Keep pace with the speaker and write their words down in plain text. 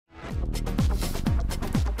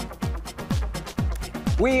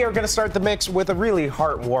We are going to start the mix with a really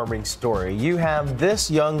heartwarming story. You have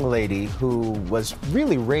this young lady who was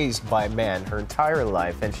really raised by a man her entire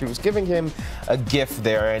life, and she was giving him a gift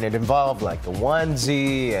there, and it involved like a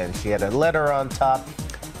onesie, and she had a letter on top.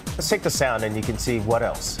 Let's take the sound, and you can see what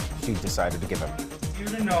else she decided to give him. You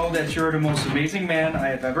to know that you're the most amazing man I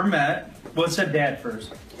have ever met. Well, it said dad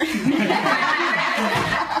first.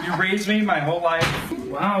 You raised me my whole life.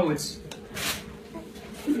 Wow, it's...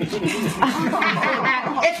 It's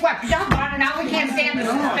what dog on, and now we can't stand the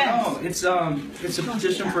suspense. No, it's a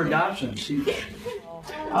petition for adoption. Isn't that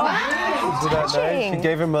nice? She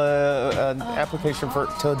gave him an application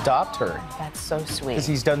to adopt her. That's so sweet. Because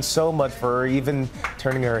he's done so much for her, even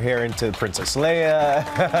turning her hair into Princess Leia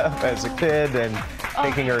as a kid and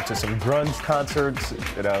taking her to some grunge concerts.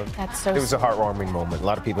 You know, that's so it was a heartwarming moment. A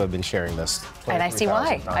lot of people have been sharing this. And I see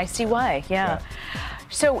why. I see why. Yeah.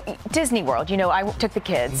 So Disney World, you know, I took the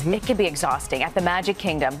kids. It can be exhausting. At the Magic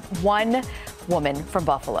Kingdom, one woman from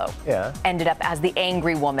Buffalo ended up as the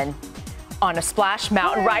angry woman on a Splash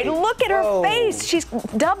Mountain ride. Look at her face. She's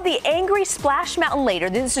dubbed the Angry Splash Mountain later.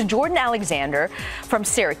 This is Jordan Alexander from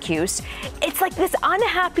Syracuse. It's like this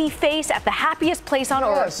unhappy face at the happiest place on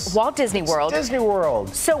earth, Walt Disney World. Disney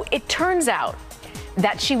World. So it turns out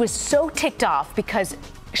that she was so ticked off because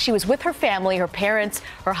she was with her family, her parents,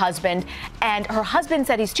 her husband, and her husband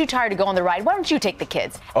said he's too tired to go on the ride. Why don't you take the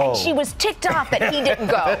kids? And she was ticked off that he didn't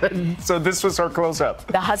go. So this was her close-up.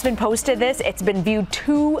 The husband posted this. It's been viewed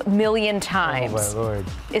 2 million times. Oh, my Lord.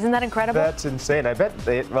 Isn't that incredible? That's insane. I bet,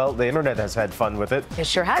 the internet has had fun with it. It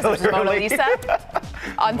sure has. There's Mona Lisa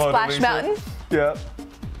on Splash Mountain. Yeah.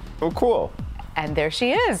 Oh, cool. And there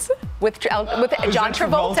she is with John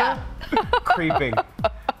Travolta. Creeping.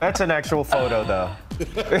 That's an actual photo, though.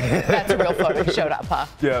 That's a real photo. Showed up, huh?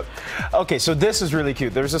 Yeah. Okay, so this is really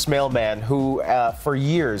cute. There's this mailman who, for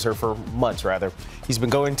years, or for months rather, he's been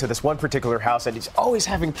going to this one particular house, and he's always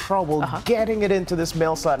having trouble getting it into this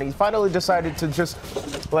mail slot. And he finally decided to just,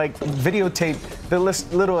 like, videotape the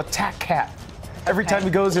little attack cat. Every time he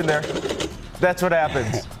goes in there, that's what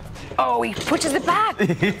happens. Oh, he pushes it back.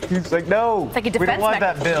 He's like, no, it's like a we don't want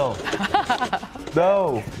that bill.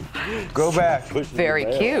 No, go back. Very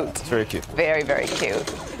cute. It's very cute. Very, very cute.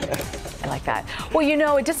 I like that. Well, you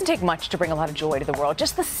know, it doesn't take much to bring a lot of joy to the world.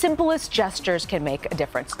 Just the simplest gestures can make a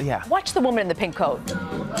difference. Yeah. Watch the woman in the pink coat.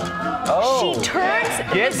 Oh. She turns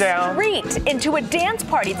the street into a dance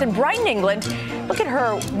party. It's in Brighton, England. Look at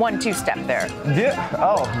her 1-2 step there. Yeah.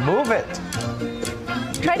 Oh, move it.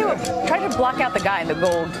 Try to block out the guy in the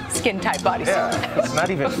gold skin-tight bodysuit. Yeah, it's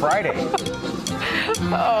not even Friday.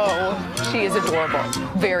 Oh, she is adorable.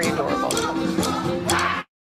 Very adorable.